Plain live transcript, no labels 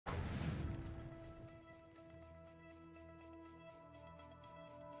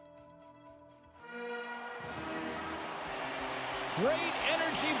Great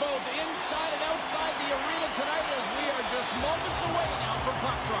energy both inside and outside the arena tonight as we are just moments away now from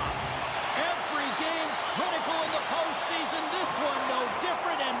puck drop. Every game critical in the postseason. This one no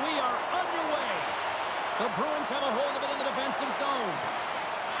different, and we are underway. The Bruins have a hold of it in the defensive zone.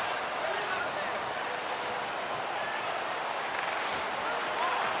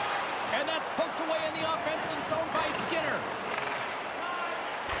 And that's poked away in the offensive zone by Skinner.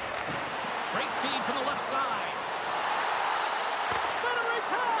 Great feed from the left side. Centering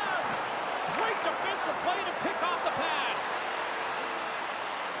pass! Great defensive play to pick off the pass.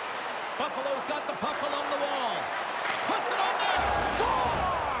 Buffalo's got the puck along the wall. Puts it on net.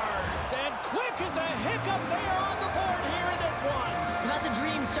 Scores! And quick as a hiccup there on the board here in this one. And that's a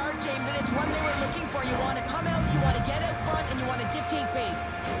dream start, James, and it's one they were looking for. You want to come out, you want to get out front, and you want to dictate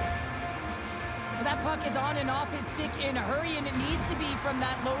pace. That puck is on and off his stick in a hurry, and it needs to be from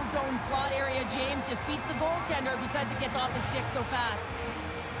that low zone slot area. James just beats the goaltender because it gets off his stick so fast.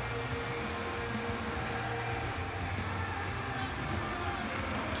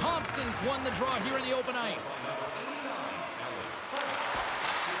 Thompson's won the draw here in the open ice.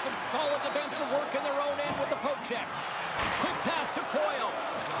 Some solid defensive work in their own end with the poke check. Quick pass to Coyle.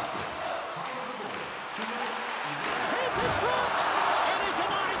 Chase in front! And he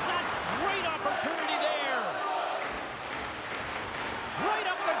denies that great opportunity there. Right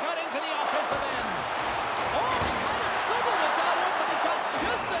up the gut into the offensive end. Oh, he kind of struggled with that one, but he got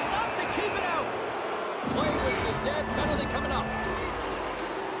just enough to keep it out. Play whistle dead, penalty coming up.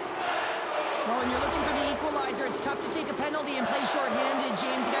 Well, when you're looking for the equalizer, it's tough to take a penalty and play shorthanded,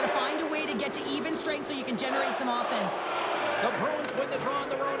 James. You got to find a way to get to even strength so you can generate some offense. The Bruins win the draw on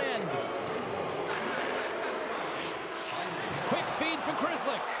their own end. Quick feed from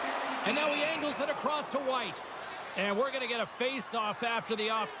Krislick. And now he angles it across to White. And we're going to get a face-off after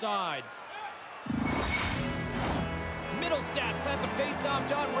the offside. Middlestats had the face-off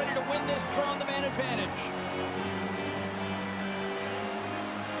done, ready to win this draw on the man advantage.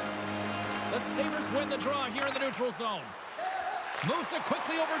 The Sabres win the draw here in the neutral zone. Moves it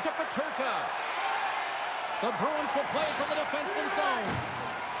quickly over to Peterka. The Bruins will play from the defensive zone.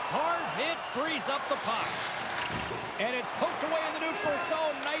 Hard hit frees up the puck. And it's poked away in the neutral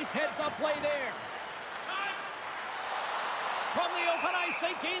zone. Nice heads-up play there. From the open ice,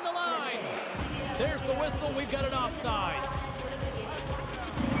 they gain the line. There's the whistle. We've got an offside.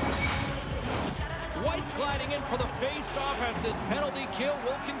 White's gliding in for the face-off as this penalty kill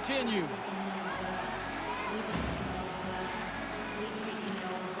will continue.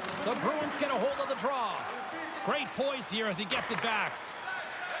 The Bruins get a hold of the draw. Great poise here as he gets it back.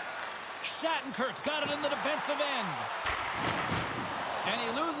 Shattenkirk's got it in the defensive end. And he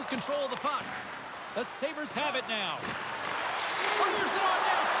loses control of the puck. The Sabres have it now. Fires it on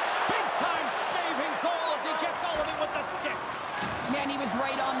net. Big-time saving goal as he gets all of it with the stick. Man, he was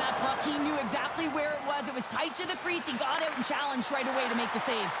right on that puck. He knew exactly where it was. It was tight to the crease. He got out and challenged right away to make the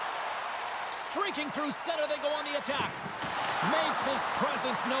save. Streaking through center, they go on the attack. Makes his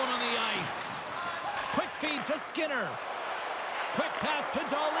presence known on the ice. Quick feed to Skinner. Quick pass to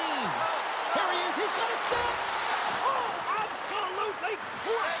Darlene. Here he is. He's got to stop. Oh, absolutely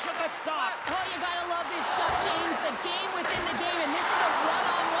clutch at the stop. Oh, you got to love this stuff, James. The game within the game, and this is a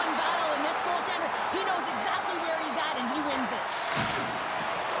one-on-one battle, and this goaltender, he knows exactly where he's at, and he wins it.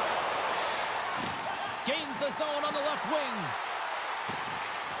 Gains the zone on the left wing.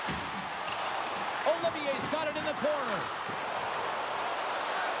 Olivier's got it in the corner.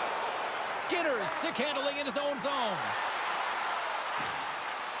 Skinner is stick handling in his own zone.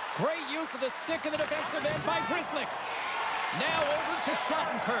 Great use of the stick in the defensive end by Krislick. Now over to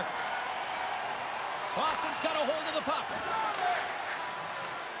Shattenkirk. Boston's got a hold of the puck.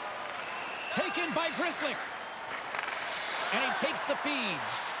 Taken by Krislick. And he takes the feed.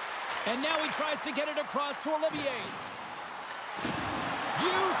 And now he tries to get it across to Olivier.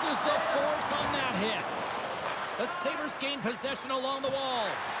 Uses the force on that hit. The Sabres gain possession along the wall.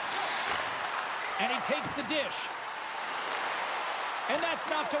 And he takes the dish. And that's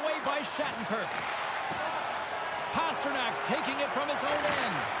knocked away by Shattenkirk. Pasternak's taking it from his own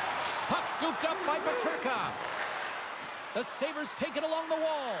end. Puck scooped up by Peterka. The Sabres take it along the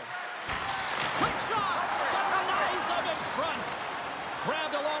wall. Quick shot! Denies him in front.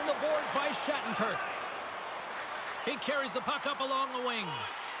 Grabbed along the boards by Shattenkirk. He carries the puck up along the wing.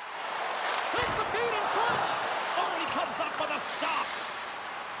 Sends the feed in front. Oh, he comes up with a stop.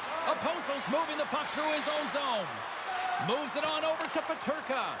 Oposo's moving the puck through his own zone. Moves it on over to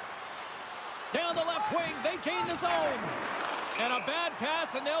Peterka. Down the left wing, they gain the zone. And a bad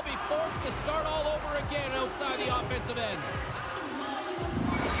pass, and they'll be forced to start all over again outside the offensive end.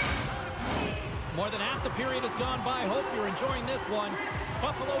 More than half the period has gone by. Hope you're enjoying this one.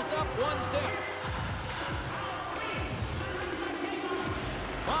 Buffalo's up 1-0.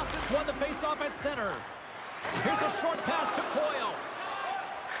 Boston's won the faceoff at center. Here's a short pass to Coyle.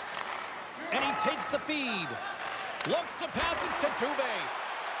 And he takes the feed. Looks to pass it to Dubé.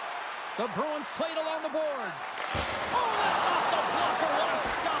 The Bruins played along the boards. Oh, that's off the blocker. What a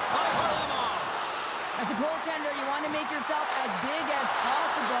stop by Varlamov. As a goaltender, you want to make yourself as big as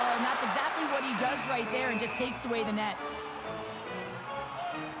possible, and that's exactly what he does right there and just takes away the net.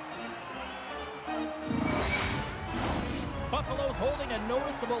 Buffalo's holding a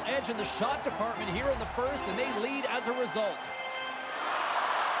noticeable edge in the shot department here in the first, and they lead as a result.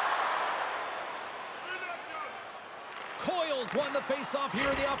 Coyle's won the faceoff here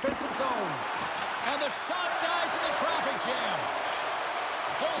in the offensive zone. And the shot dies in the traffic jam.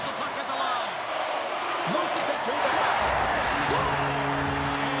 Pulls the puck at the line. Moves it to Dubé. Scores!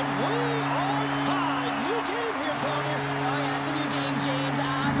 And we are tied. New game here, partner. Oh, yeah, it's a new game, James.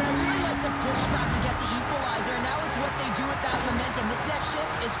 But I really like the pushback to get the equalizer. Now it's what they do with that momentum. This next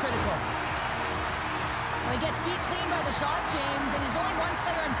shift is critical. Well, he gets beat clean by the shot, James, and there's only one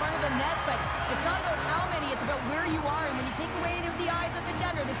player in front of the net, but it's not about how many, it's about where you are. And when you take away the eyes of the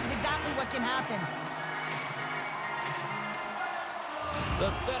defender, this is exactly what can happen. The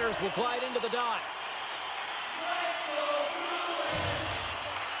setters will glide into the dot.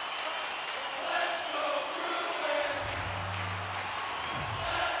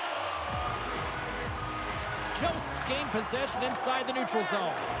 Josts gain possession inside the neutral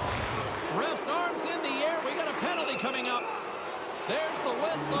zone. Ref's arms in the air. We got a penalty coming up. There's the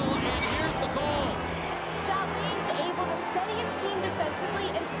whistle, and here's the call. Darlene's able to steady his team defensively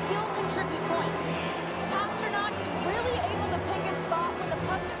and still contribute points. Pasternak's really able to pick his spot when the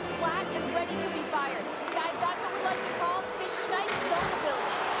puck is flat and ready to be fired. Guys, that's what we like to call fish snipe zone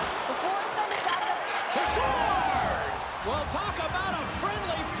ability. Before I send it back up... Scores! Well, talk about a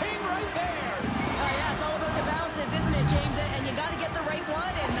friendly ping right there. Oh, yeah, it's all about the bounces, isn't it, James? And you got to get the right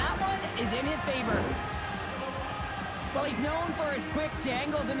one, and that one is in his favor. Well, he's known for his quick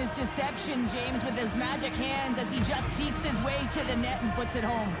dangles and his deception, James, with his magic hands as he just sneaks his way to the net and puts it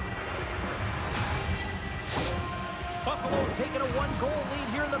home. Buffalo's taken a one-goal lead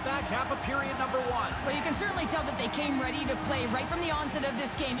here in the back half of period number one. Well, you can certainly tell that they came ready to play right from the onset of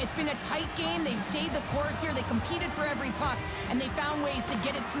this game. It's been a tight game. They've stayed the course here. They competed for every puck, and they found ways to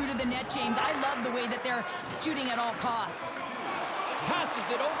get it through to the net, James. I love the way that they're shooting at all costs. Passes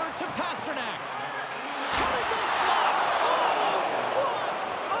it over to Pastrnak. Coming to the slot.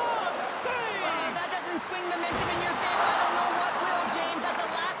 Oh, what a save! That doesn't swing the momentum in your favor. I don't know what will, James. That's a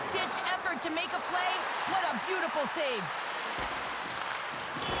last-ditch effort to make a play. What a beautiful save.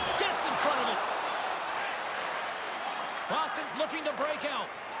 Gets in front of it. Boston's looking to break out.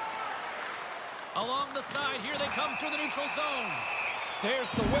 Along the side, here they come through the neutral zone.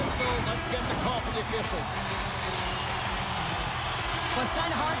 There's the whistle. Let's get the call from the officials. Well, it's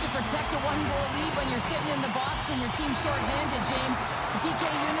kind of hard to protect a one-goal lead when you're sitting in the box and your team's short-handed, James. The PK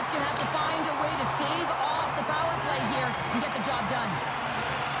unit's going to have to find a way to stave off the power play here and get the job done.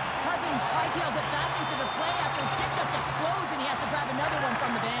 Cousins hightails it back into the play after his stick just explodes and he has to grab another one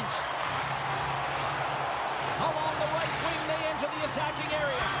from the bench. Along the right wing, they enter the attacking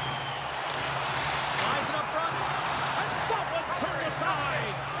area. Slides it up front. And that one's turned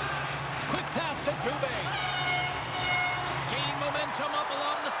aside. Quick pass to Dubé. Gaining momentum up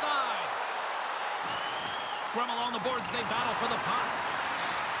along the side. Scrum along the boards as they battle for the puck.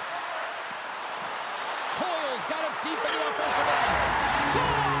 Coyle's got it deep in the offensive end.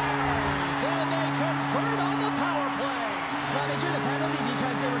 Scores! And they convert on the power play. Well, they drew the penalty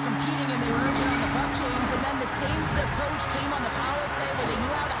because they were competing and they were urging on the puck, James, and then the same approach came on the power play where they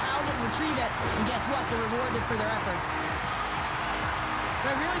knew how to hound it and retrieve it, and guess what? They're rewarded for their efforts.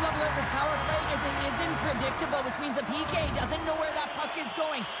 What I really love about this power play is it isn't predictable, which means the PK doesn't know where that puck is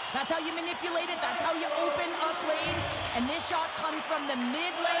going. That's how you manipulate it. That's how you open up lanes. And this shot comes from the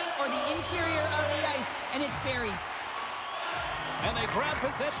mid lane or the interior of the ice, and it's buried. And they grab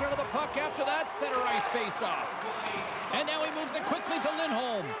possession of the puck after that center ice face-off. And now he moves it quickly to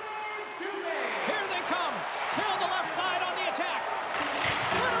Lindholm. Here they come. Down the left side on the attack.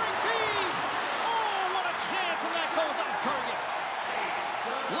 Slithering feed. Oh, what a chance, and that goes off target.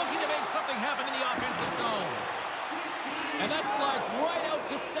 Looking to make something happen in the offensive zone. And that slides right out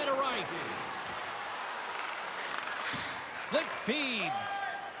to center ice. Slick feed.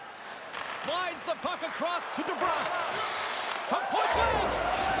 Slides the puck across to DeBrusque. From point blank.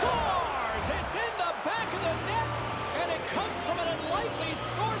 Scores! It's in the back of the net. And it comes from an unlikely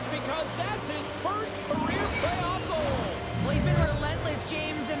source because that's his first career playoff goal. Well, he's been relentless,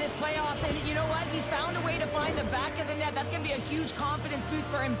 James, in his playoffs. And you know what? found a way to find the back of the net. That's going to be a huge confidence boost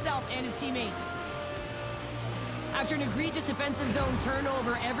for himself and his teammates. After an egregious defensive zone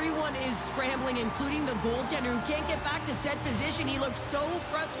turnover, everyone is scrambling, including the goaltender, who can't get back to set position. He looked so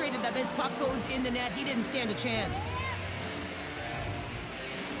frustrated that this puck goes in the net. He didn't stand a chance.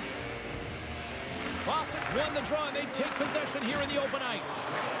 Boston's won the draw, and they take possession here in the open ice.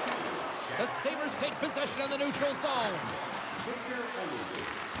 The Sabres take possession in the neutral zone.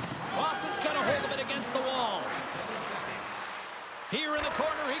 Boston's got a hold of it against the wall. Here in the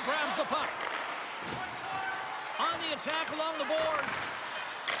corner, he grabs the puck. On the attack along the boards.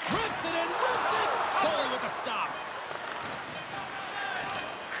 Grips it and rips it. Goalie with the stop.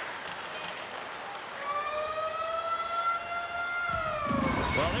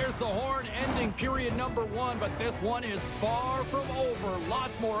 Well, there's the horn ending period number 1, but this one is far from over.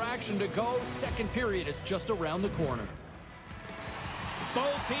 Lots more action to go. Second period is just around the corner.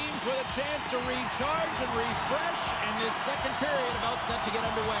 Both teams with a chance to recharge and refresh, and this second period about set to get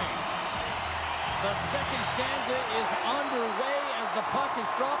underway. The second stanza is underway as the puck is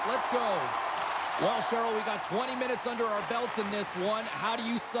dropped. Let's go. Well, Cheryl, we got 20 minutes under our belts in this one. How do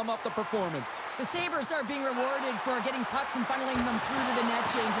you sum up the performance? The Sabres are being rewarded for getting pucks and funneling them through to the net,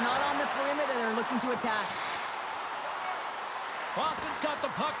 James. They're not on the perimeter. They're looking to attack. Boston's got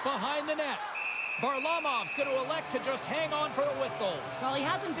the puck behind the net. Varlamov's going to elect to just hang on for the whistle. Well, he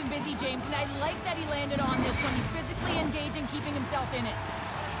hasn't been busy, James, and I like that he landed on this one. He's physically engaged and keeping himself in it.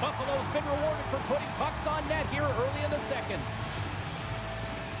 Buffalo's been rewarded for putting pucks on net here early in the second.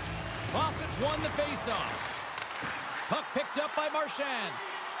 Boston's won the faceoff. Puck picked up by Marchand.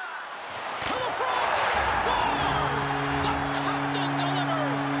 To the front! Scores! The captain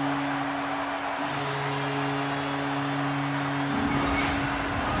delivers!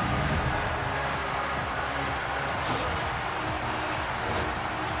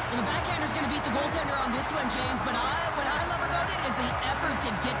 Well, the backhander's going to beat the goaltender on this one, James, but what I love about it is the effort to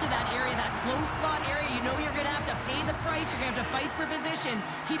get to that area, that close slot area. You know you're going to have to pay the price. You're going to have to fight for position.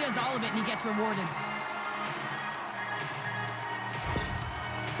 He does all of it, and he gets rewarded.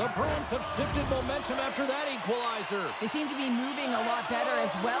 The Bruins have shifted momentum after that equalizer. They seem to be moving a lot better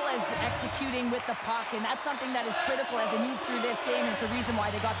as well as executing with the puck, and that's something that is critical as they move through this game, and it's a reason why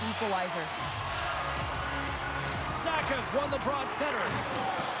they got the equalizer. Sakas won the draw at center.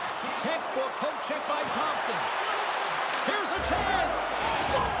 Textbook poke check by Thompson. Here's a chance.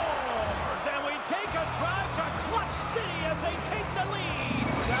 Scores! And we take a drive to Clutch City as they take the lead.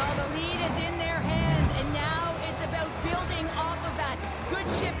 Well, the lead is in their hands, and now it's about building off of that. Good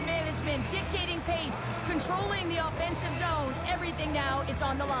shift management, dictating pace, controlling the offensive zone. Everything now, it's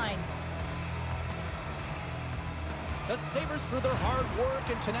on the line. The Sabres, through their hard work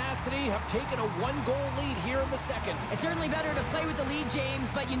and tenacity, have taken a one-goal lead here in the second. It's certainly better to play with the lead, James,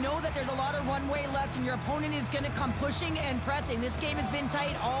 but you know that there's a lot of runway left, and your opponent is going to come pushing and pressing. This game has been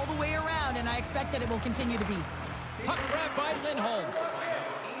tight all the way around, and I expect that it will continue to be. Puck grab by Lindholm.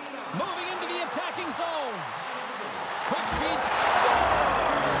 Moving into the attacking zone. Quick feet.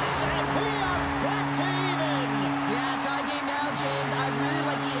 Scores! And we are back to even. Yeah, tie game now, James. I really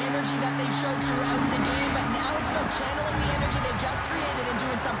like the energy that they've shown throughout the game, but now it's about channeling the energy they've just created and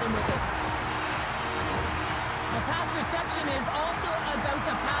doing something with it. The pass reception is also about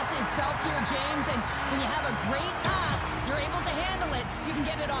the pass itself here, James, and when you have a great pass, you're able to handle it, you can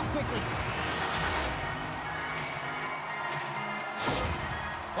get it off quickly.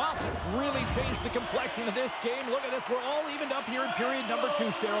 Boston's really changed the complexion of this game. Look at this. We're all evened up here in period number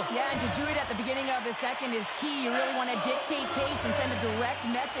 2, Cheryl. Yeah, and to do it at the beginning of the second is key. You really want to dictate pace and send a direct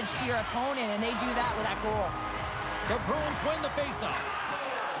message to your opponent, and they do that with that goal. The Bruins win the faceoff.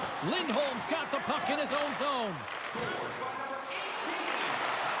 Lindholm's got the puck in his own zone.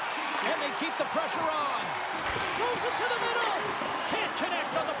 And they keep the pressure on. Moves it to the middle. Can't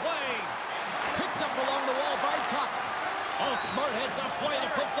connect on the play. Picked up along the wall by Tuck. Oh, smart heads up play to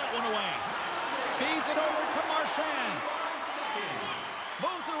put that one away. Feeds it over to Marchand.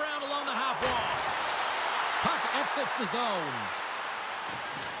 Moves it around along the half wall. Puck exits the zone.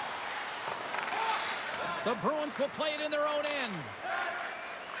 The Bruins will play it in their own end.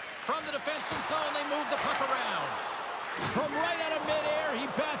 From the defensive zone, they move the puck around. From right out of midair, he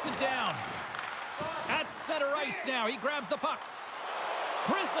bats it down. At center ice now, he grabs the puck.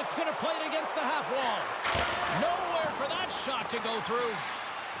 Grzelcyk's going to play it against the half wall. Nowhere for that shot to go through.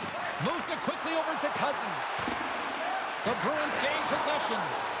 Moves it quickly over to Cousins. The Bruins gain possession.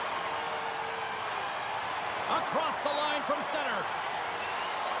 Across the line from center.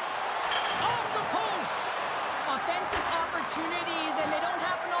 Off the post. Offensive opportunities, and they don't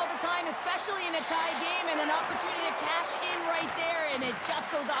happen all the time, especially in a tie game, and an opportunity to cash in right there, and it just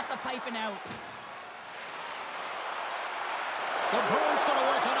goes off the pipe and out. The Bruins going to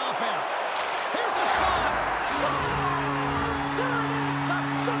work on offense. Here's a shot. Scores! There it is, the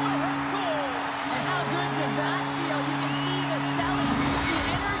go-ahead goal. And how good does that feel? You can see the selling. The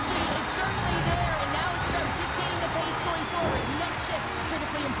energy is certainly there, and now it's about dictating the pace going forward. Next shift,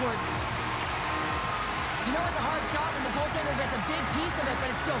 critically important. You know it's a hard shot when the goaltender gets a big piece of it,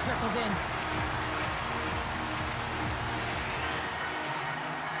 but it still circles in.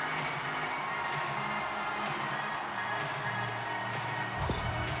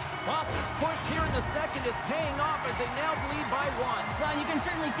 Boston's push here in the second is paying off as they now lead by 1. Well, you can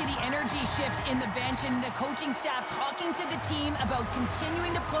certainly see the energy shift in the bench and the coaching staff talking to the team about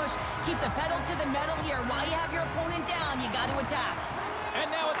continuing to push, keep the pedal to the metal here. While you have your opponent down, you got to attack. And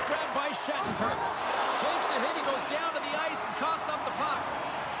now it's grabbed by Shattenkirk. Takes a hit, he goes down to the ice and coughs up the puck.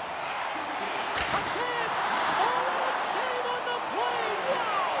 A chance! Oh, what a save on the play!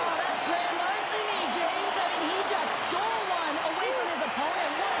 Wow! Oh, that's grand larceny, James. I mean, he just stole one away from his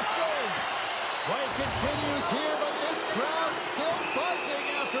opponent. What a save! Play continues here, but this crowd still buzzing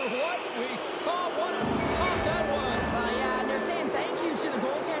after what we saw. What a stop that was! Yeah, and they're saying thank you to the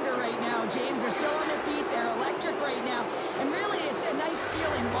goaltender right now, James. They're still on their feet. They're electric right now. And really, it's a nice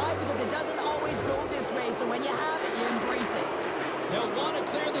feeling. Why? Because it doesn't always go this way. So when you have it, you embrace it. They'll want to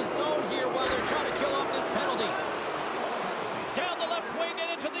clear the zone here while they're trying to kill off this penalty. Down the left wing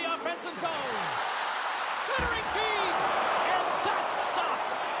and into the offensive zone. Centering feed! And that's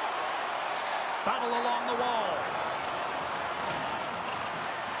stopped! Battle along the wall.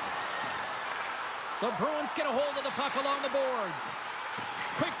 The Bruins get a hold of the puck along the boards.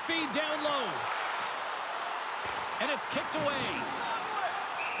 Quick feed down low. And it's kicked away.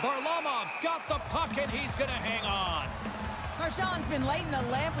 Varlamov's got the puck and he's going to hang on. Marchand's been lighting the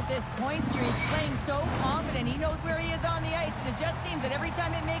lamp with this point streak, playing so confident. He knows where he is on the ice, and it just seems that every time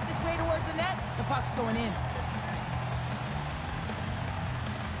it makes its way towards the net, the puck's going in.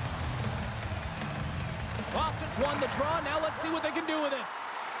 Boston's won the draw. Now let's see what they can do with it.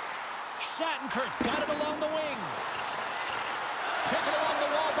 Shattenkirk's got it along the wing. Taken along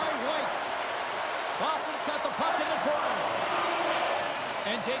the wall by White. Boston's got the puck in the corner.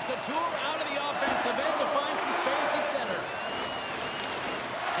 And takes a tour out of the offensive end to find some space at center.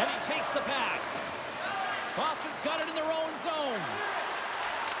 And he takes the pass. Boston's got it in their own zone.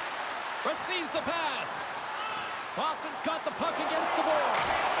 Receives the pass. Boston's got the puck against the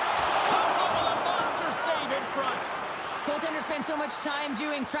boards. Comes up with a monster save in front. Goaltender spends so much time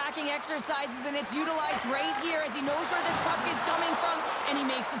doing tracking exercises, and it's utilized right here as he knows where this puck is coming from, and he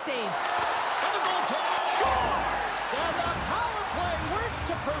makes the save. And the goaltender scores! And the power play works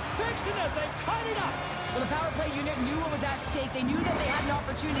to perfection as they cut it up. Well, the power play unit knew what was at stake. They knew that they had an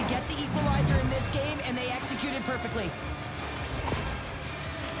opportunity to get the equalizer in this game, and they executed perfectly.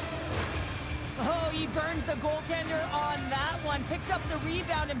 Oh, he burns the goaltender on that one. Picks up the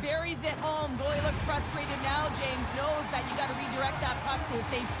rebound and buries it home. Goalie looks frustrated now. James knows that you got to redirect that puck to a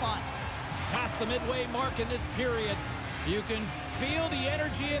safe spot. Past the midway mark in this period. You can feel the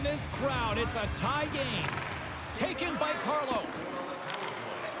energy in this crowd. It's a tie game. Taken by Carlo.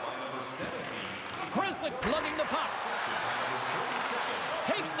 Krislick's lugging the puck.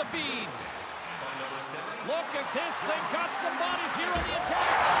 Takes the feed. Look at this. They've got some bodies here on the attack.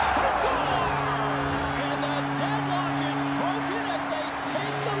 They score! And the deadlock is broken as they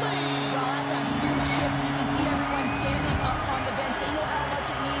take the lead. Well, that's a huge shift. You can see everyone standing up on the bench. They know how much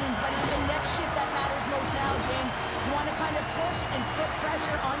it means, but it's the next shift that matters most now, James. You want to kind of push and put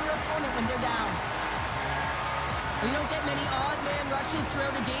pressure on your opponent when they're down. You don't get many odd man rushes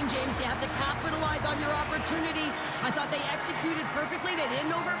throughout a game, James. You have to capitalize on your opportunity. I thought they executed perfectly. They didn't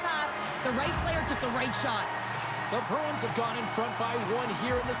overpass. The right player took the right shot. The Bruins have gone in front by 1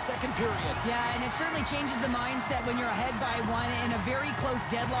 here in the second period. Yeah, and it certainly changes the mindset when you're ahead by 1 in a very close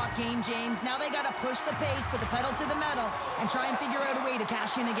deadlock game, James. Now they got to push the pace, put the pedal to the metal, and try and figure out a way to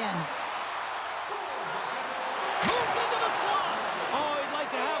cash in again. Moves into the slot. Oh, he'd like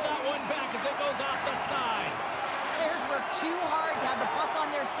to have that one back as it goes off the side. Players work too hard to have the puck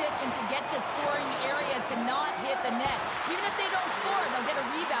on their stick and to get to scoring areas to not hit the net. Even if they don't score, they'll get a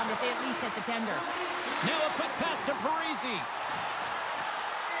rebound if they at least hit the tender. Now a quick pass to Parisi.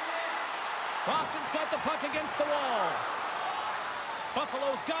 Boston's got the puck against the wall.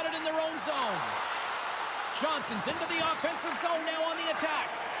 Buffalo's got it in their own zone. Johnson's into the offensive zone now on the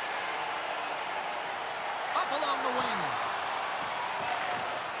attack. Up along the wing.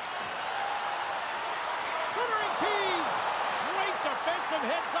 Centering feed. Great defensive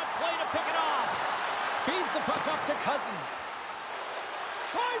heads-up play to pick it off. Feeds the puck up to Cousins.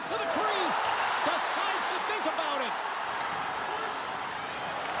 Drives to the crease. Decides to think about it.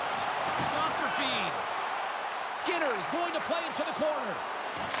 Saucer feed. Skinner is going to play into the corner.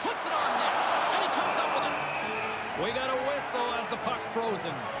 Puts it on net, and he comes up with it. We got a whistle as the puck's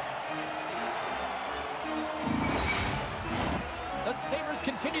frozen. The Sabres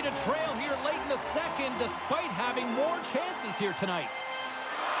continue to trail here late in the second despite having more chances here tonight.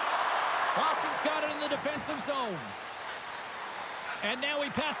 Boston's got it in the defensive zone. And now he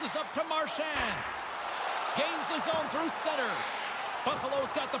passes up to Marchand. Gains the zone through center.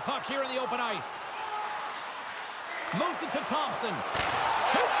 Buffalo's got the puck here in the open ice. Moves it to Thompson.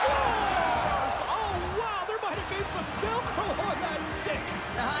 He scores! Oh, wow, there might have been some Velcro on that stick.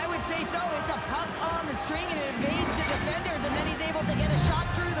 I would say so. It's a puck on the string, and it evades the defenders, and then he's able to get a shot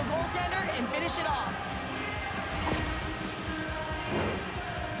through the goaltender and finish it off.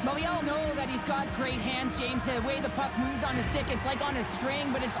 But we all know that he's got great hands, James. The way the puck moves on the stick, it's like on a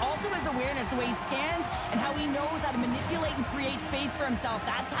string, but it's also his awareness, the way he scans and how he knows how to manipulate and create space for himself.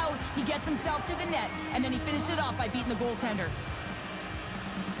 That's how he gets himself to the net, and then he finishes it off by beating the goaltender.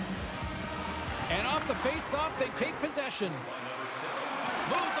 And off the face-off, they take possession.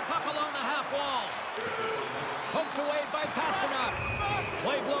 Moves the puck along the half wall. Poked away by Pastrnak.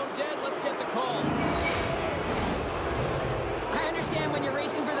 Play blown dead. Let's get the call. I understand when you're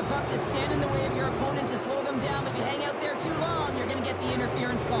racing for the puck to stand in the way of your opponent to slow them down, but if you hang out there too long, you're going to get the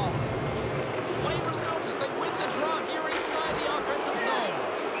interference call. Play results as they win the draw here inside the offensive zone.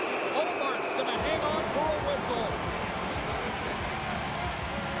 Olmark's going to hang on for a whistle.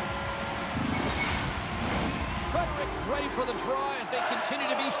 Frederick's ready for the draw as they continue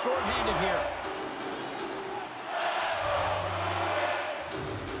to be shorthanded here.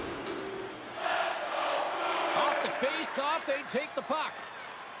 Off the face-off, they take the puck.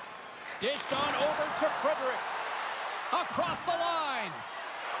 Dished on over to Frederick. Across the line.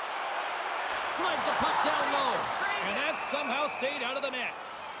 Slides the puck down low. And that somehow stayed out of the net.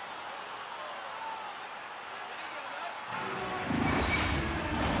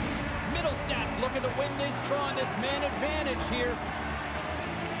 Middlestad's looking to win this draw on this man advantage here.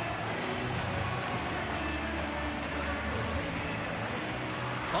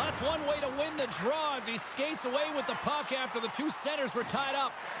 Well, that's one way to win the draw as he skates away with the puck after the two centers were tied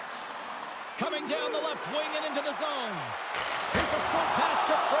up. Coming down the left wing and into the zone. Here's a short pass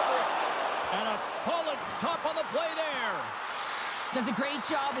to Frederick. And a solid stop on the play there. Does a great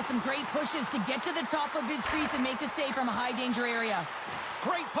job with some great pushes to get to the top of his crease and make the save from a high-danger area.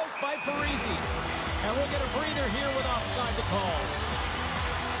 Great poke by Parisi. And we'll get a breather here with offside to call.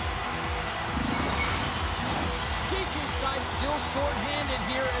 DQ's side still short-handed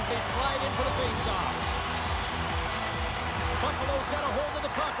here as they slide in for the face-off. Buffalo's got a hold of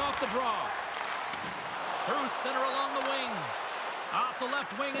the puck off the draw. Through center along the wing. Off the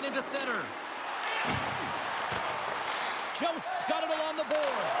left wing and into center. Jost's got it along the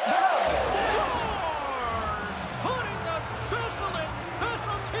boards. Scores! Putting the special in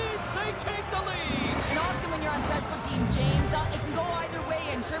special teams. They take the lead. And often when you're on special teams, James, it can go either way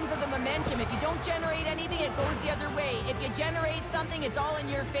in terms of the momentum. If you don't generate anything, it goes the other way. If you generate something, it's all in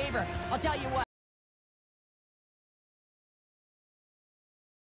your favor. I'll tell you what.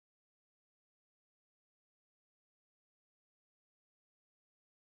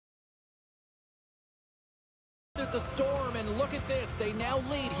 The storm, and look at this. They now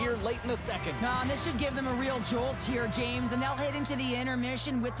lead here late in the second. This should give them a real jolt here, James, and they'll head into the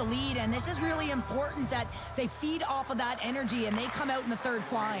intermission with the lead, and this is really important that they feed off of that energy and they come out in the third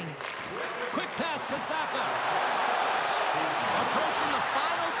flying. Quick pass to Saka. Approaching the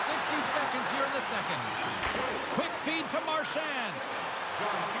final 60 seconds here in the second. Quick feed to Marchand.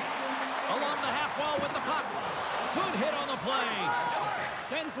 Along the half wall with the puck. Good hit on the play.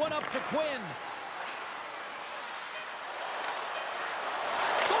 Sends one up to Quinn.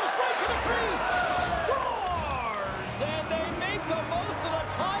 Right to the crease. Scores! And they make the most of the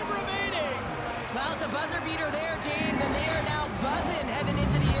time remaining. Well, it's a buzzer beater there, James, and they are now buzzing heading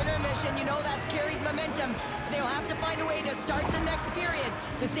into the intermission. You know that's carried momentum. They'll have to find a way to start the next period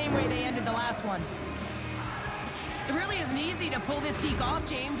the same way they ended the last one. It really isn't easy to pull this peak off,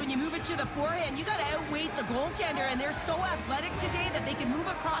 James. When you move it to the forehand, you got to outweight the goaltender, and they're so athletic today that they can move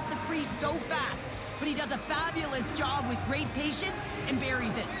across the crease so fast. But he does a fabulous job with great patience and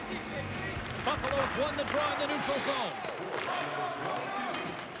buries it. Buffalo's won the draw in the neutral zone.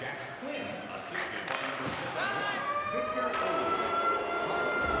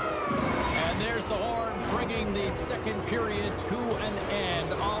 And there's the horn bringing the second period to an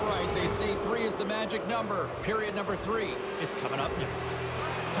end. All right, they say 3 is the magic number. Period number 3 is coming up next.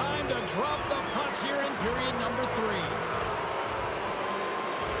 Time to drop the puck here in period number 3.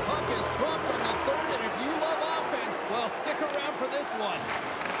 Puck is dropped on the third, and if you love offense, well, stick around for this one.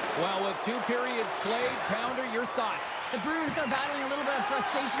 Well, with 2 periods played, Pounder, your thoughts? The Bruins are battling a little bit of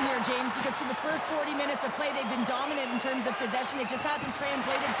frustration here, James, because through the first 40 minutes of play, they've been dominant in terms of possession. It just hasn't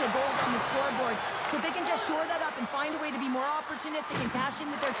translated to goals on the scoreboard. So if they can just shore that up and find a way to be more opportunistic and cash in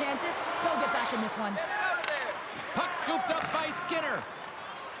with their chances, they'll get back in this one. Puck scooped up by Skinner.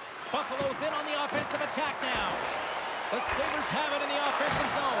 Buffalo's in on the offensive attack now. The Sabres have it in the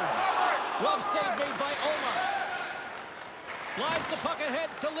offensive zone. Glove save made by Omar. Slides the puck ahead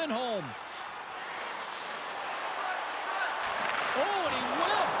to Lindholm. Oh, and he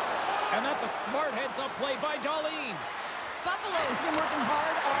whiffs. And that's a smart heads-up play by Darlene. Buffalo's been working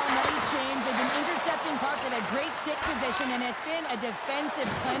hard all night, James. They've been intercepting pucks. They've had great stick position, and it's been a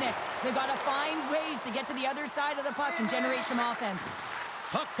defensive clinic. They've got to find ways to get to the other side of the puck and generate some offense.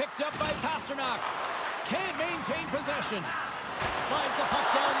 Puck picked up by Pasternak. Can't maintain possession. Slides the puck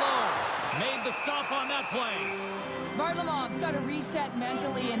down low. Made the stop on that play. Varlamov's got to reset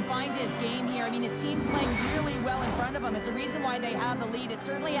mentally and find his game here. I mean, his team's playing really well in front of him. It's a reason why they have the lead. It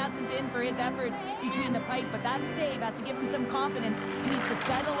certainly hasn't been for his efforts between the pipe, but that save has to give him some confidence. He needs to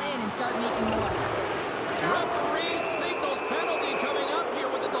settle in and start making more. Referee signals penalty coming up here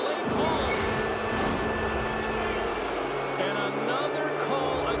with a delayed call. And another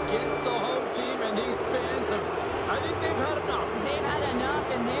call against the home team, and these fans have, I think they've had enough. They've had enough,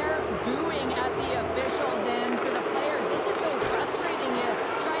 and they're booing at the officials. And for the players, this is so frustrating. You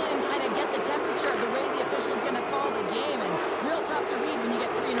try and kind of get the temperature of the way the official's going to call the game, and real tough to read when you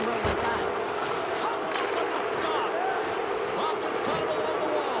get 3 in a row like that. Comes up with the stop. Boston's caught him along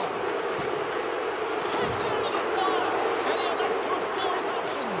the wall. Takes it into the slot, and he elects to explore his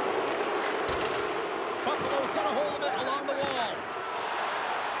options. Buffalo's got a hold of it along the wall.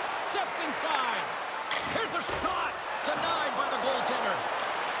 Steps inside. Here's a shot. Denied by the goaltender.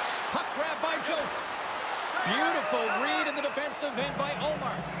 Puck grab by Joseph. Beautiful read in the defensive end by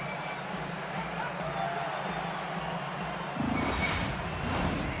Omar.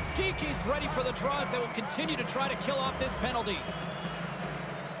 Geeky's ready for the draws that will continue to try to kill off this penalty.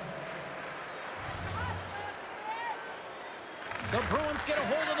 The Bruins get a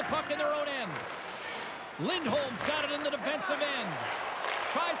hold of the puck in their own end. Lindholm's got it in the defensive end.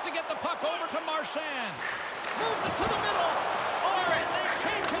 Tries to get the puck over to Marchand. Moves it to the middle. Oh, and they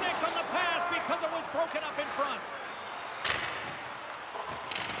can't connect on the pass because it was broken up in front.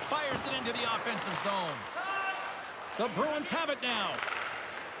 Fires it into the offensive zone. The Bruins have it now.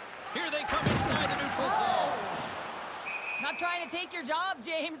 Here they come inside the neutral zone. Not trying to take your job,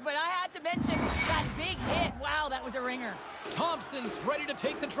 James, but I had to mention that big hit. Wow, that was a ringer. Thompson's ready to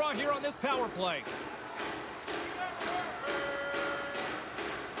take the draw here on this power play.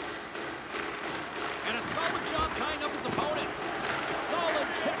 And a solid job tying up his opponent. Solid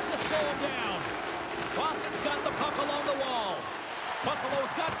check to slow him down. Boston's got the puck along the wall.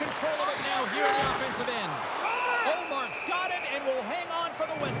 Buffalo's got control of it now here in the offensive end. Omark's got it and will hang on for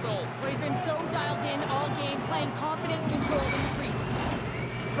the whistle. Well, he's been so dialed in all game, playing confident control in the crease.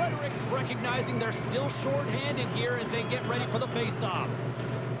 Fredericks recognizing they're still short-handed here as they get ready for the face-off.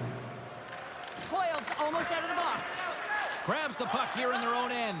 Coyle's almost out of the box. Grabs the puck here in their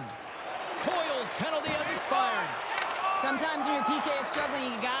own end. Coyle's penalty has expired. Sometimes when your PK is struggling,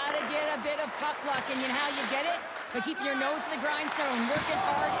 you gotta get a bit of puck luck, and you know how you get it? By keeping your nose to the grindstone, working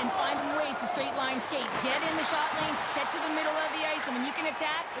hard, and finding ways to straight line skate. Get in the shot lanes, get to the middle of the ice, and when you can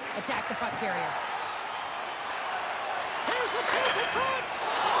attack the puck carrier. Here's a chance in front!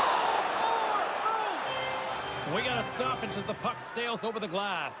 Oh, we got a stoppage as the puck sails over the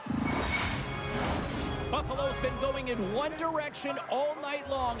glass. Buffalo's been going in one direction all night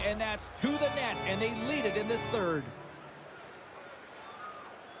long, and that's to the net, and they lead it in this third.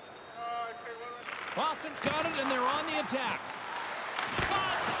 Boston's got it, and they're on the attack.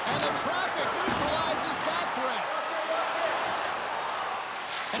 Shot, and the traffic neutralizes that threat.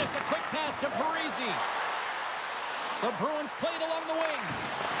 And it's a quick pass to Parisi. The Bruins played along the wing.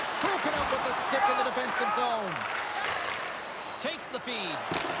 Broken up with the stick in the defensive zone. Takes the feed.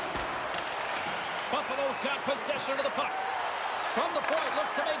 Buffalo's got possession of the puck. From the point,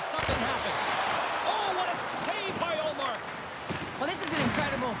 looks to make something happen. Oh, what a save by Omar. Well, this is an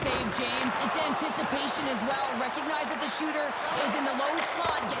incredible save, James. It's anticipation as well. Recognize that the shooter is in the low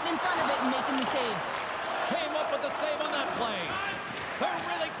slot, getting in front of it and making the save. Came up with the save on that play. They're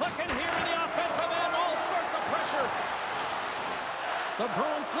really clicking here in the offensive end. All sorts of pressure. The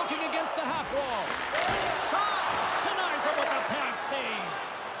Bruins looking against the half wall. Shot! Denies it with a pass save.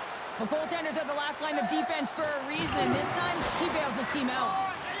 Well, goaltenders are the last line of defense for a reason. This time, he bails his team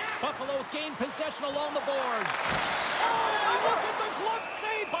out. Buffalo's gained possession along the boards. Oh, look at the glove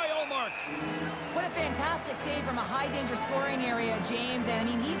save by Omar. What a fantastic fantastic save from a high-danger scoring area, James. And, I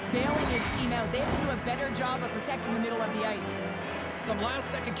mean, he's bailing his team out. They have to do a better job of protecting the middle of the ice. Some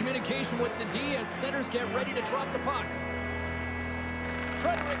last-second communication with the D as centers get ready to drop the puck.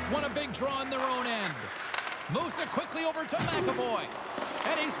 Fredericks won a big draw on their own end. Moves it quickly over to McAvoy.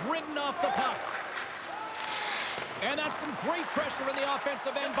 And he's ridden off the puck. And that's some great pressure in the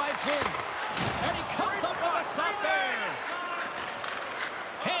offensive end by Quinn. And he comes up with a stop there.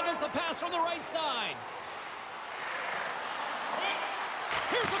 Handles the pass from the right side.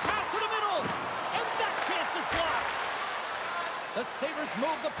 Here's a pass to the middle. And that chance is blocked. The Sabres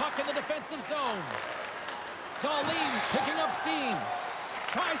move the puck in the defensive zone. Dahlin's picking up steam.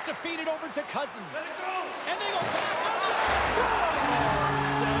 Tries to feed it over to Cousins. And they go back on the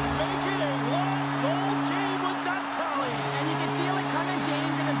scores and make it a one-goal game with that tally. And you can feel it coming,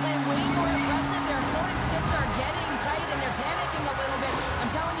 James. They've been playing way more aggressive. Their opponent's sticks are getting tight, and they're panicking a little bit.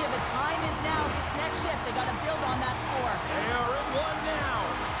 I'm telling you, the time is now. This next shift, they got to build on that score. They are in one now.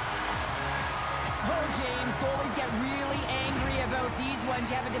 Oh, James, goalies get really angry about these ones.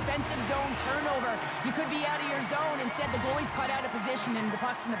 You have a defensive zone turnover. You could be out of your zone. Instead, the goalie's caught out of position, and the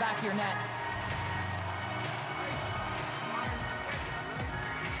puck's in the back of your net.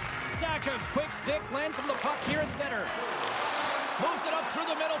 Saka's quick stick lands from the puck here at center. Moves it up through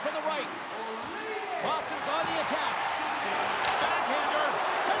the middle from the right. Boston's on the attack. Backhander,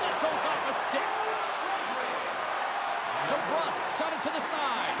 and it goes off a stick. DeBrusk's got it to the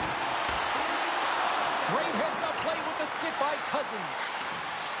side. Great heads-up play with the stick by Cousins.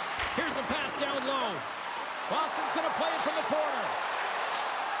 Here's a pass down low. Boston's going to play it from the corner.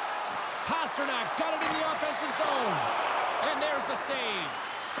 Pasternak's got it in the offensive zone. And there's the save.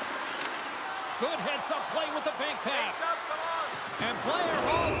 Good heads-up play with the bank pass. And player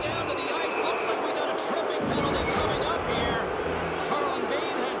hauled down to the ice. Looks like we got a tripping penalty coming up here. Carlin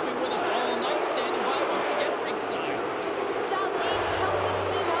Bade has been with us all night, standing by once again ringside. Dahlin's helped his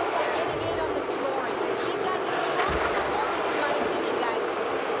team out by getting in on the scoring. He's had the stronger performance, in my opinion, guys.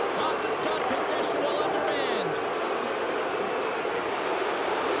 Boston's got possession while undermanned.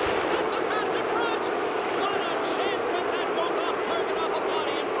 Sends a pass in front. What a chance, but that goes off target off a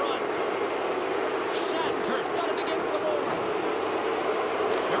body in front. Shattenkirk's got it against the boards.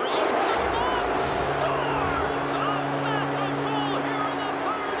 There he is for the slot. Scores! A massive goal here in the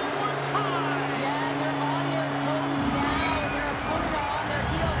third, and we're tied. Yeah, they're on their toes now. Their opponent are on their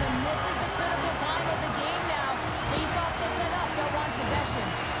heels, and this is the critical time of the game now. Face-off gets it up. They'll want possession.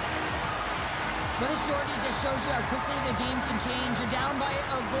 Well, the shorty just shows you how quickly the game can change. You're down by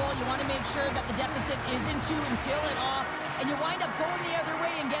a goal. You want to make sure that the deficit isn't two and kill it off. And you wind up going the other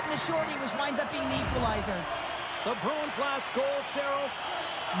way and getting the shorty, which winds up being the equalizer. The Bruins' last goal, Cheryl.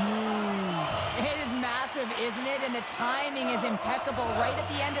 Huge. It is massive, isn't it? And the timing is impeccable. Right at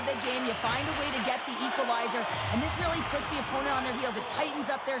the end of the game, you find a way to get the equalizer. And this really puts the opponent on their heels. It tightens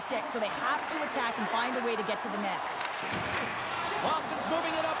up their sticks, so they have to attack and find a way to get to the net. Boston's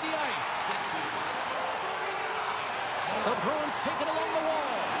moving it up the ice. The Bruins take it along the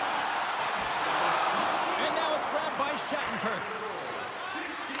wall. And now it's grabbed by Shattenkirk.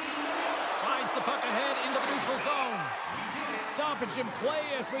 Slides the puck ahead into the neutral zone. Stoppage in play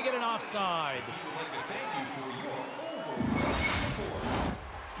as we get an offside.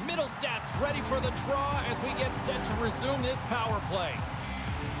 Middlestad's ready for the draw as we get set to resume this power play.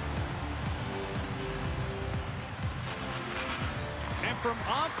 And from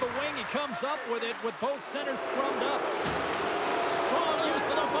off the wing, he comes up with it with both centers scrummed up. Strong use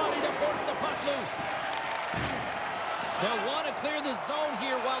of the body to force the puck loose. They'll want to clear the zone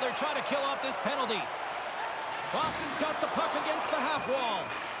here while they're trying to kill off this penalty. Boston's got the puck against the half wall.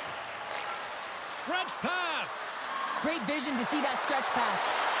 Stretch pass. Great vision to see that stretch pass.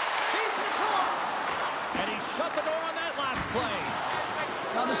 Feeds it across. And he shut the door on that last play.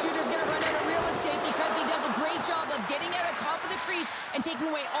 Well, the shooter's going to run out of real estate because he does a great job of getting out on top of the crease and taking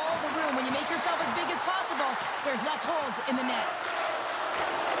away all the room. When you make yourself as big as possible, there's less holes in the net.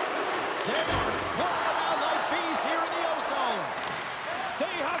 They are swirling around like bees here in the O-zone.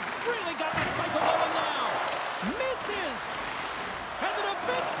 They have really got the cycle going now. Misses. And the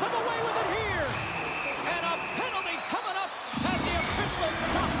defense come away with it here. And a penalty coming up as the official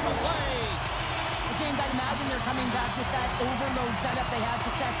stops the play. Well, James, I'd imagine they're coming back with that overload setup they had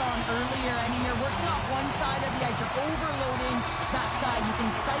success on earlier. I mean, you're working off one side of the ice. You're overloading that side. You can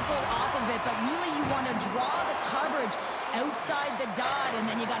cycle off of it, but really you want to draw the coverage outside the dot, and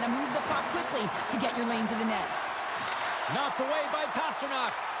then you got to move the puck quickly to get your lane to the net. Knocked away by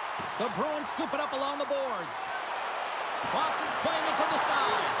Pasternak. The Bruins scoop it up along the boards. Boston's playing it from the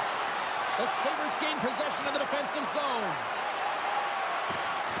side. The Sabres gain possession of the defensive zone.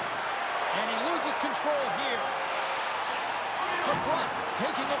 And he loses control control here. DeBrusk's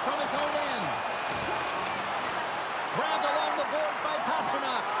taking it from his own end. Grabbed along the boards by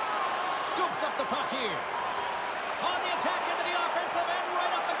Pastrnak. Scoops up the puck here. On the attack into the offensive end,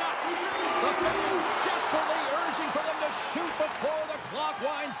 right up the gut. The fans desperately urging for them to shoot before the clock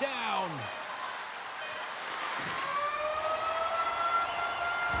winds down.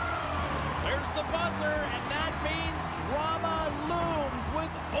 There's the buzzer, and that means drama looms with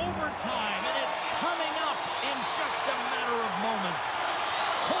overtime, and it's coming up in just a matter of moments.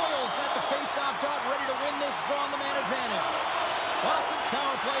 Coyle's at the face-off dot, ready to win this draw on the man advantage. Boston's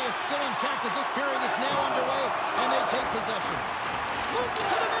power play is still intact as this period is now underway, and they take possession. Moves it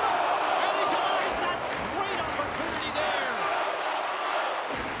to the middle, and he denies that great opportunity there.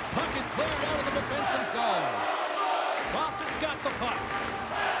 Puck is cleared out of the defensive zone. Boston's got the puck.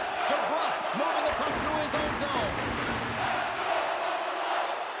 DeBrusk's moving the puck through his own zone.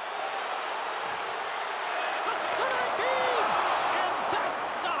 A centering feed, and that's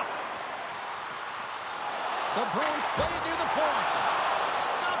stopped. The Bruins play it near the point.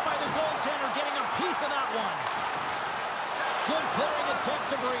 Stopped by the goaltender, getting a piece of that one. Good clearing attempt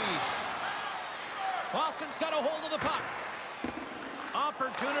to breathe. Boston's got a hold of the puck.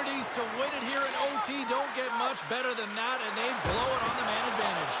 Opportunities to win it here in OT don't get much better than that, and they blow it on the man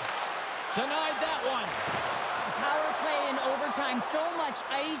advantage. Denied that one. Power play in overtime, so much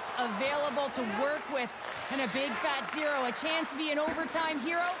ice available to work with, and a big fat zero. A chance to be an overtime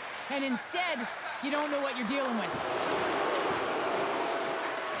hero, and instead, you don't know what you're dealing with.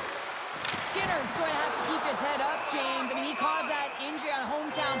 Skinner's going to have to keep his head up, James. I mean, he caused that injury on a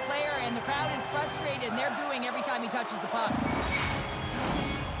hometown player, and the crowd is frustrated, and they're booing every time he touches the puck.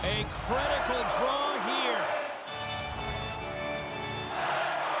 A critical draw here.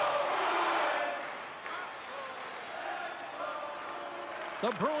 The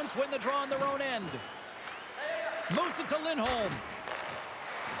Bruins win the draw on their own end. Moves it to Lindholm.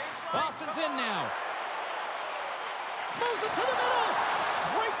 Boston's in now. Moves it to the middle.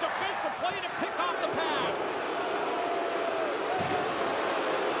 Great defensive play to pick off the pass.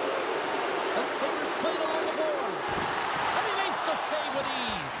 The Sabres played along the boards. And he makes the save with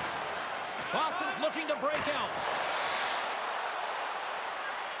ease. Boston's looking to break out.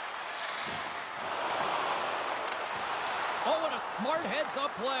 Oh, and a smart heads-up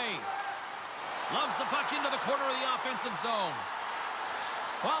play. Loves the puck into the corner of the offensive zone.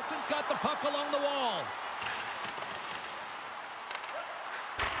 Boston's got the puck along the wall.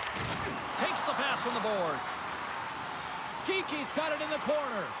 Takes the pass from the boards. Geeky's got it in the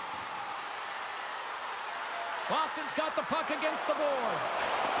corner. Boston's got the puck against the boards.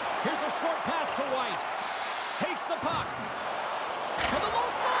 Here's a short pass to White. Takes the puck. To the low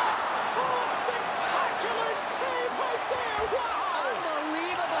slot. Oh, a spectacular save right there. Wow.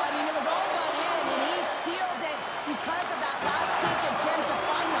 Unbelievable. I mean, it was all but in, and he steals it because of that last-ditch attempt to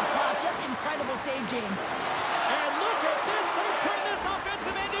find the puck. Just incredible save, James. And look at this. They turn this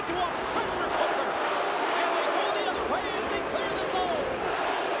offensive end into a pressure cooker. And they go the other way as they clear the zone.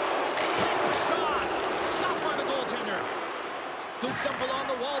 Takes a shot. Stopped by the goaltender. Scooped up along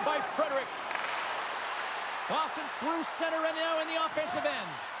the wall by Frederick. Boston's through center and now in the offensive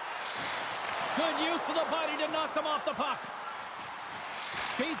end. Good use of the body to knock them off the puck.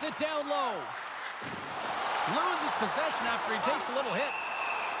 Feeds it down low. Loses possession after he takes a little hit.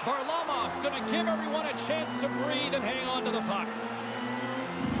 Varlamov's going to give everyone a chance to breathe and hang on to the puck.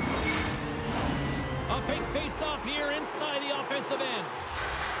 A big face-off here inside the offensive end.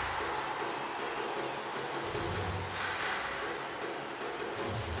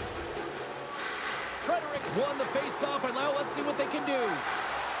 Frederick's won the face-off, and now let's see what they can do.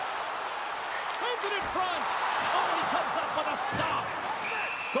 Sends it in front. Oh, he comes up with a stop.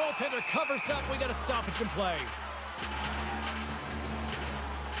 Goaltender covers up. We got a stoppage in play.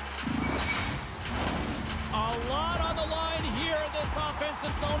 A lot on the line here in this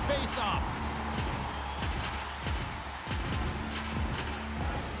offensive zone face-off.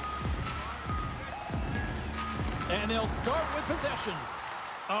 And they'll start with possession.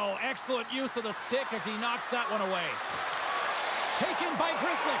 Oh, excellent use of the stick as he knocks that one away. Taken by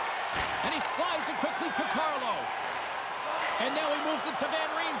Grzelcyk. And he slides it quickly to Carlo. And now he moves it to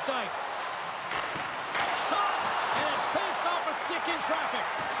Van Riemsdyk. Shot, and it banks off a stick in traffic.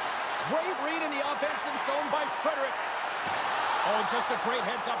 Great read in the offensive zone by Frederick. Oh, just a great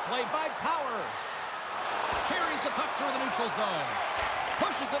heads-up play by Power. Carries the puck through the neutral zone.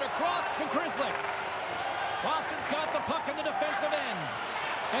 Pushes it across to Grzelcyk. Boston's got the puck in the defensive end.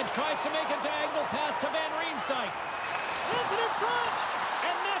 And tries to make a diagonal pass to Van Riemsdyk. Sends it in front.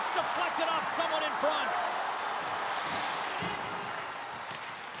 And that's deflected off someone in front.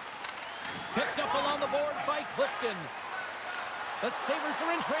 Picked up along the boards by Clifton. The Sabres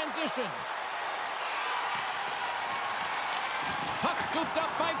are in transition. Puck scooped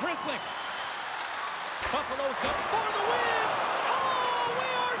up by Grzelcyk. Buffalo's got for the win. Oh, we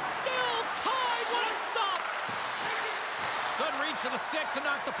are still tied. What a stop. Good reach to the stick to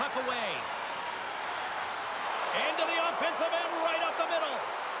knock the puck away. Into the offensive end, right up the middle.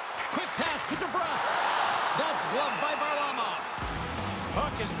 Quick pass to DeBrusque. That's gloved by Varlamov.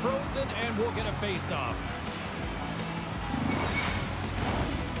 Puck is frozen and we'll get a face-off.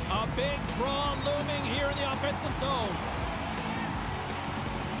 A big draw looming here in the offensive zone.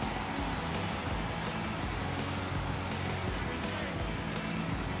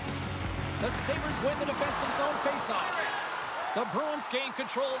 The Sabres win the defensive zone face-off. The Bruins gain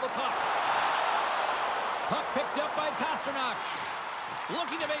control of the puck. Puck picked up by Pastrnak.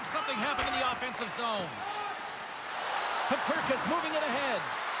 Looking to make something happen in the offensive zone. Peterka's moving it ahead.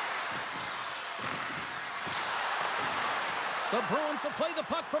 The Bruins will play the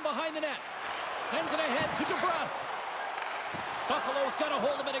puck from behind the net. Sends it ahead to DeBrusque. Buffalo's got a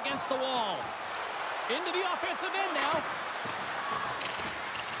hold of it against the wall. Into the offensive end now.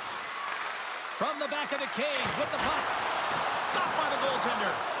 From the back of the cage with the puck. Stopped by the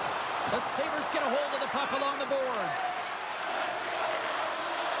goaltender. The Sabres get a hold of the puck along the boards.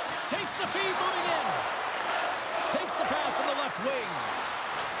 Takes the feed, moving in. Takes the pass from the left wing.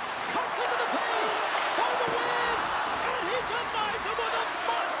 Cuts into the paint for the win. And he denies him with a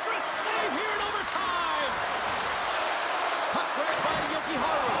monstrous save here in overtime. Puck grabbed by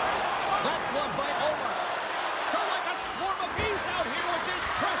Yoki-Haru. That's gloved by Omar. They're like a swarm of bees out here with this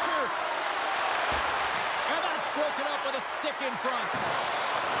pressure. And that's broken up with a stick in front.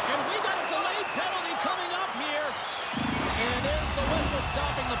 And we got a delayed penalty coming up here. And there's the whistle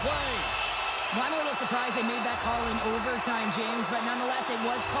stopping the play. Well, I'm a little surprised they made that call in overtime, James, but nonetheless, it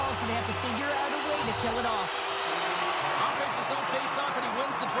was called, so they have to figure out a way to kill it off. Offense is on face-off, and he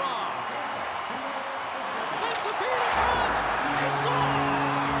wins the draw. Sends the feed in front. He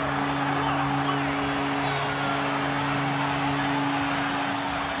scores! What a play!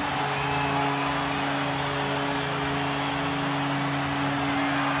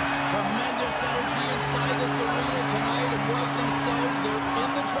 Tremendous energy inside this arena tonight, and rightly so. They're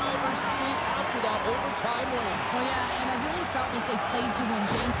in the driver's seat after that overtime win. Well, yeah, and I really felt like they played to win,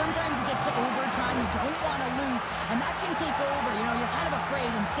 James. Sometimes it gets to overtime, you don't want to lose, and that can take over. You know, you're kind of afraid.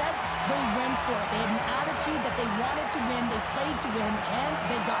 Instead, they went for it. They had an attitude that they wanted to win, they played to win, and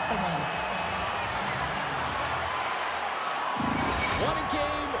they got the win. What a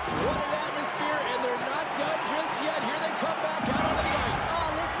game, what an atmosphere, and they're not done just yet. Here they come back out onto the ice. Oh,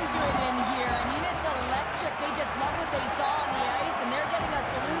 listen to it in here. I mean, it's electric. They just love what they saw on the ice, and they're getting a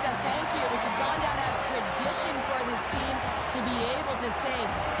salute, a thank you, which has gone down as tradition for this team to be able to say,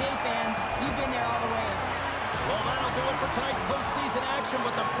 hey, fans, you've been there all the way. Well, that'll do it for tonight's postseason action,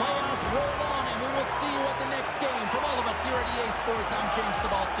 but the playoffs roll on, and we will see you at the next game. From all of us here at EA Sports, I'm James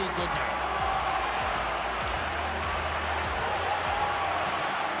Cybulski. Good night.